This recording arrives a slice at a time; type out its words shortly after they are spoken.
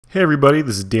Hey everybody,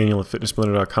 this is Daniel at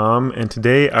fitnessblender.com, and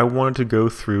today I wanted to go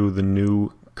through the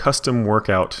new custom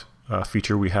workout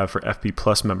feature we have for FB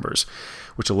Plus members,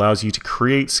 which allows you to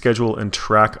create, schedule, and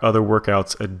track other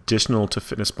workouts additional to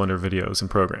Fitness Blender videos and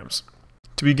programs.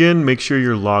 To begin, make sure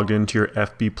you're logged into your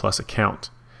FB Plus account.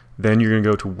 Then you're going to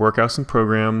go to Workouts and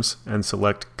Programs and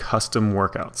select Custom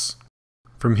Workouts.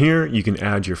 From here, you can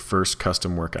add your first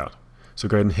custom workout. So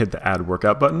go ahead and hit the Add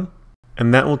Workout button,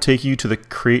 and that will take you to the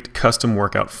Create Custom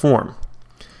Workout form.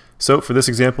 So for this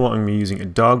example, I'm going to be using a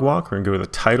dog walk. We're going to go to the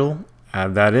title,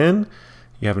 add that in.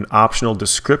 You have an optional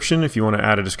description if you want to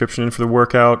add a description in for the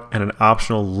workout, and an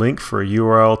optional link for a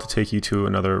URL to take you to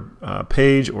another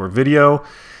page or video.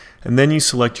 And then you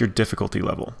select your difficulty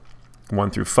level,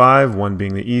 1 through 5, 1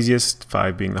 being the easiest,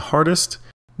 5 being the hardest.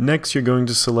 Next, you're going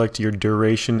to select your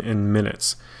duration in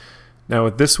minutes. Now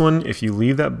with this one, if you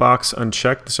leave that box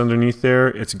unchecked that's underneath there,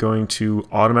 it's going to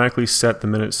automatically set the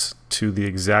minutes to the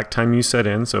exact time you set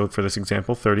in. So for this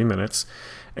example, 30 minutes,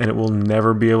 and it will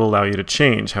never be able to allow you to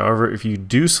change. However, if you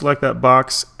do select that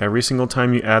box, every single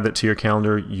time you add that to your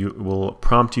calendar, it will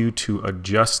prompt you to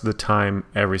adjust the time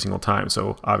every single time.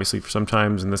 So obviously for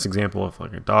sometimes in this example of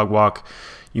like a dog walk,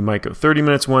 you might go 30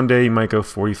 minutes one day, you might go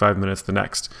 45 minutes the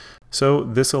next. So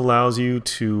this allows you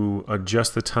to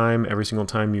adjust the time every single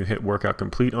time you hit workout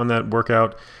complete on that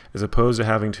workout, as opposed to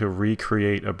having to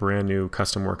recreate a brand new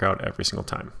custom workout every single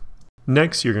time.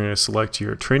 Next, you're going to select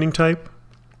your training type,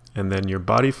 and then your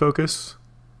body focus,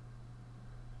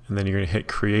 and then you're going to hit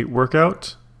Create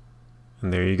Workout,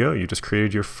 and there you go. You just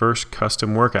created your first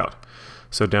custom workout.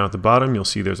 So down at the bottom, you'll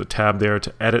see there's a tab there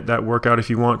to edit that workout if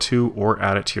you want to, or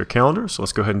add it to your calendar. So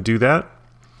let's go ahead and do that.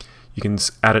 You can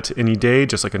add it to any day,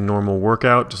 just like a normal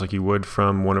workout, just like you would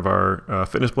from one of our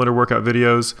Fitness Blender workout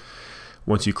videos.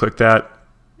 Once you click that,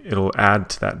 it'll add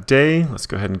to that day. Let's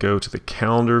go ahead and go to the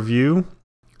calendar view.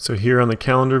 So here on the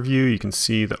calendar view, you can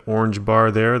see the orange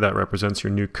bar there. That represents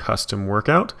your new custom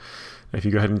workout. If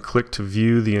you go ahead and click to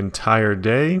view the entire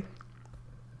day,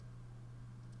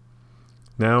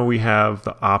 now we have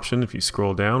the option, if you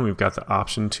scroll down, we've got the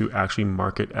option to actually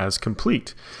mark it as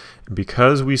complete.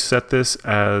 Because we set this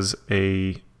as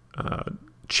a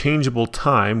changeable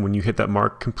time, when you hit that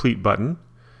mark complete button,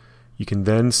 you can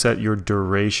then set your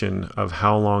duration of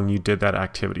how long you did that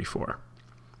activity for.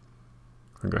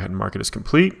 I'm going to go ahead and mark it as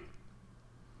complete.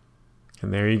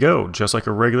 And there you go. Just like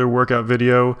a regular workout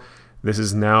video, this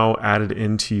is now added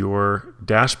into your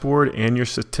dashboard and your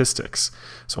statistics.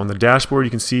 So on the dashboard,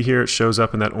 you can see here it shows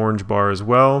up in that orange bar as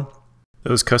well.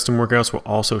 Those custom workouts will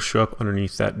also show up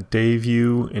underneath that day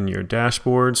view in your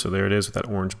dashboard. So there it is with that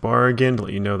orange bar again to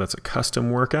let you know that's a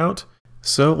custom workout.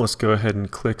 So let's go ahead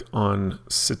and click on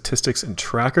Statistics and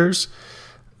Trackers.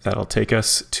 That'll take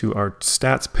us to our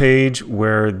stats page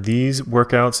where these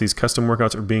workouts, these custom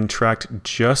workouts, are being tracked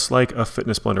just like a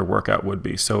Fitness Blender workout would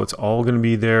be. So it's all going to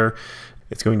be there.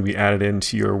 It's going to be added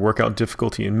into your workout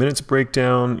difficulty in minutes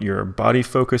breakdown, your body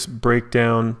focus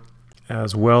breakdown,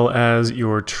 as well as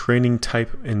your training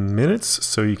type in minutes.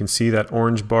 So you can see that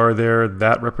orange bar there,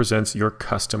 that represents your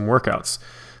custom workouts.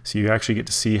 So you actually get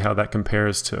to see how that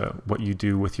compares to what you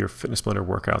do with your Fitness Blender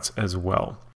workouts as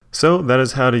well. So that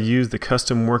is how to use the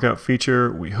custom workout feature.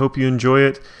 We hope you enjoy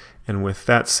it. And with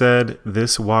that said,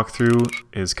 this walkthrough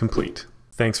is complete.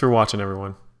 Thanks for watching,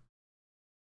 everyone.